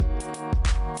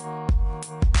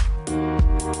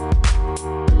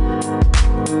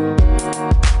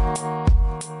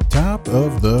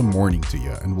of the morning to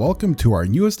you, and welcome to our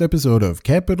newest episode of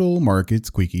Capital Markets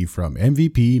Quickie from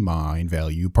MVP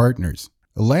Mindvalue Partners.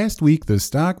 Last week, the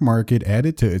stock market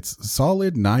added to its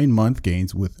solid 9-month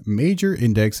gains, with major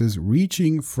indexes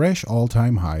reaching fresh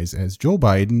all-time highs as Joe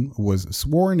Biden was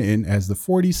sworn in as the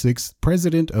 46th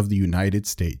President of the United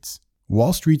States.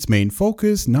 Wall Street's main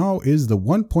focus now is the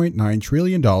 $1.9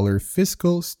 trillion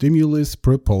fiscal stimulus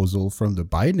proposal from the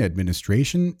Biden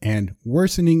administration and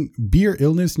worsening beer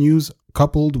illness news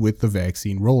coupled with the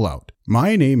vaccine rollout.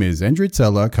 My name is Endrit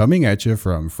Sella, coming at you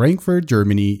from Frankfurt,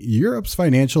 Germany, Europe's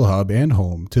financial hub and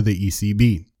home to the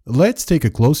ECB. Let's take a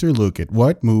closer look at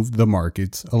what moved the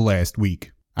markets last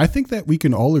week. I think that we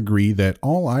can all agree that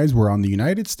all eyes were on the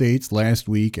United States last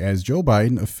week as Joe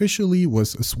Biden officially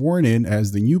was sworn in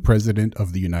as the new president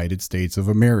of the United States of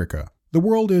America. The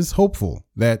world is hopeful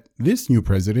that this new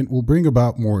president will bring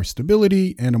about more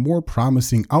stability and a more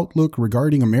promising outlook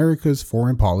regarding America's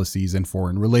foreign policies and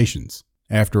foreign relations.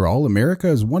 After all, America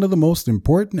is one of the most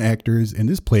important actors in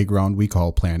this playground we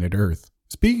call planet Earth.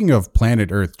 Speaking of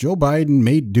planet Earth, Joe Biden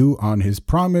made due on his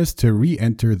promise to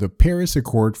re-enter the Paris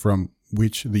Accord from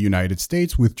which the United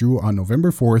States withdrew on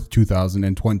November 4th,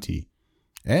 2020.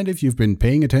 And if you've been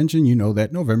paying attention, you know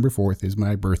that November 4th is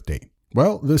my birthday.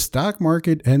 Well, the stock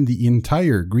market and the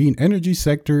entire green energy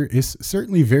sector is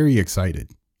certainly very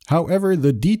excited. However,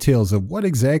 the details of what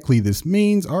exactly this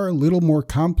means are a little more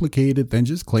complicated than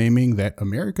just claiming that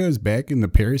America is back in the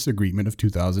Paris Agreement of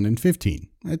 2015.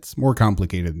 It's more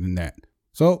complicated than that.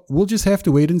 So we'll just have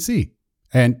to wait and see.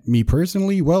 And me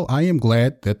personally, well, I am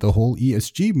glad that the whole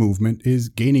ESG movement is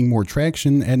gaining more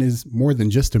traction and is more than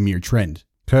just a mere trend.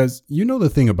 Because you know the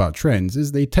thing about trends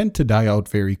is they tend to die out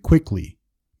very quickly.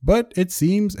 But it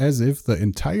seems as if the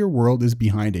entire world is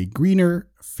behind a greener,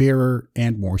 fairer,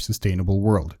 and more sustainable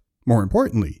world. More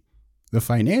importantly, the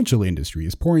financial industry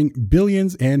is pouring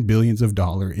billions and billions of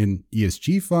dollars in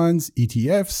ESG funds,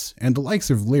 ETFs, and the likes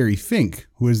of Larry Fink,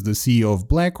 who is the CEO of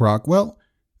BlackRock. Well,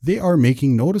 they are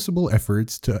making noticeable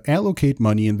efforts to allocate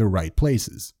money in the right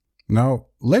places. Now,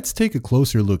 let's take a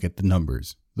closer look at the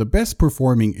numbers. The best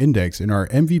performing index in our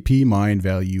MVP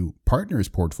Mindvalue Partners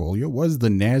portfolio was the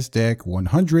NASDAQ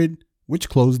 100, which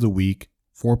closed the week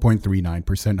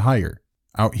 4.39% higher.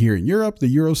 Out here in Europe, the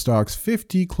Euro Stoxx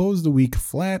 50 closed the week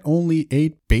flat, only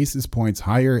 8 basis points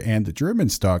higher, and the German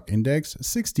stock index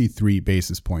 63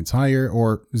 basis points higher,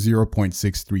 or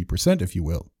 0.63% if you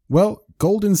will. Well,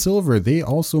 gold and silver, they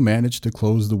also managed to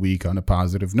close the week on a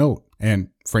positive note. And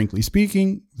frankly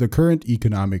speaking, the current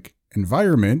economic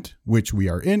environment which we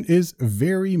are in is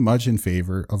very much in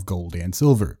favor of gold and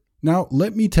silver. Now,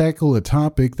 let me tackle a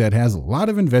topic that has a lot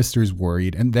of investors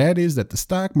worried, and that is that the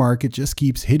stock market just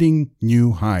keeps hitting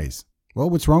new highs. Well,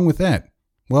 what's wrong with that?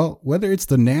 Well, whether it's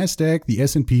the NASDAQ, the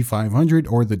S&P 500,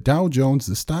 or the Dow Jones,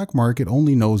 the stock market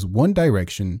only knows one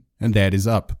direction, and that is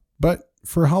up. But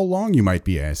for how long, you might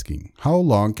be asking? How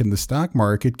long can the stock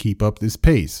market keep up this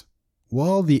pace?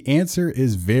 Well, the answer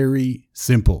is very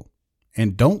simple.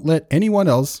 And don't let anyone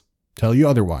else tell you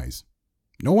otherwise.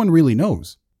 No one really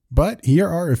knows. But here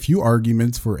are a few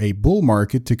arguments for a bull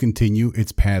market to continue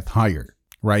its path higher.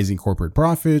 Rising corporate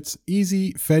profits,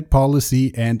 easy Fed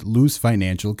policy, and loose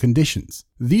financial conditions.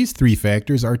 These three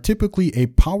factors are typically a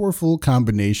powerful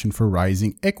combination for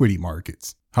rising equity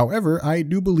markets. However, I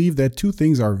do believe that two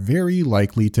things are very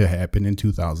likely to happen in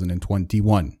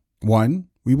 2021. One,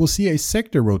 we will see a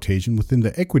sector rotation within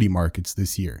the equity markets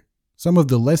this year. Some of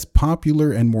the less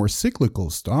popular and more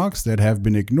cyclical stocks that have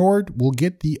been ignored will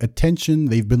get the attention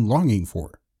they've been longing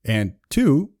for. And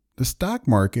two, the stock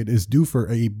market is due for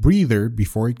a breather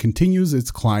before it continues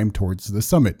its climb towards the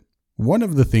summit. One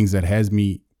of the things that has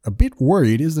me a bit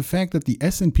worried is the fact that the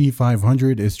S&P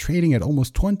 500 is trading at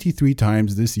almost 23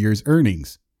 times this year's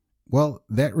earnings. Well,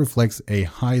 that reflects a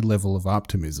high level of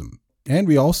optimism. And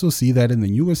we also see that in the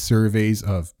newest surveys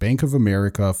of Bank of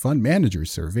America fund manager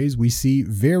surveys, we see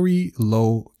very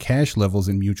low cash levels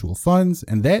in mutual funds,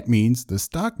 and that means the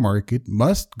stock market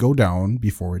must go down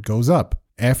before it goes up.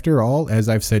 After all, as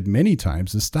I've said many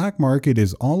times, the stock market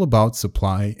is all about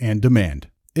supply and demand.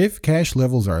 If cash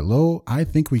levels are low, I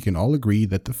think we can all agree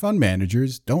that the fund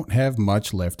managers don't have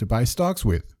much left to buy stocks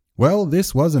with. Well,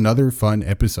 this was another fun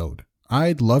episode.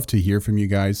 I'd love to hear from you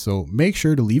guys, so make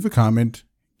sure to leave a comment,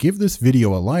 give this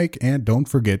video a like, and don't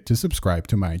forget to subscribe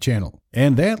to my channel.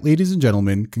 And that, ladies and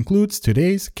gentlemen, concludes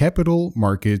today's Capital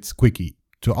Markets Quickie.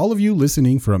 To all of you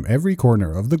listening from every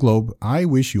corner of the globe, I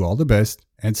wish you all the best,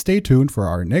 and stay tuned for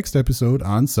our next episode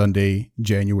on Sunday,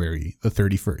 January the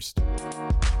 31st.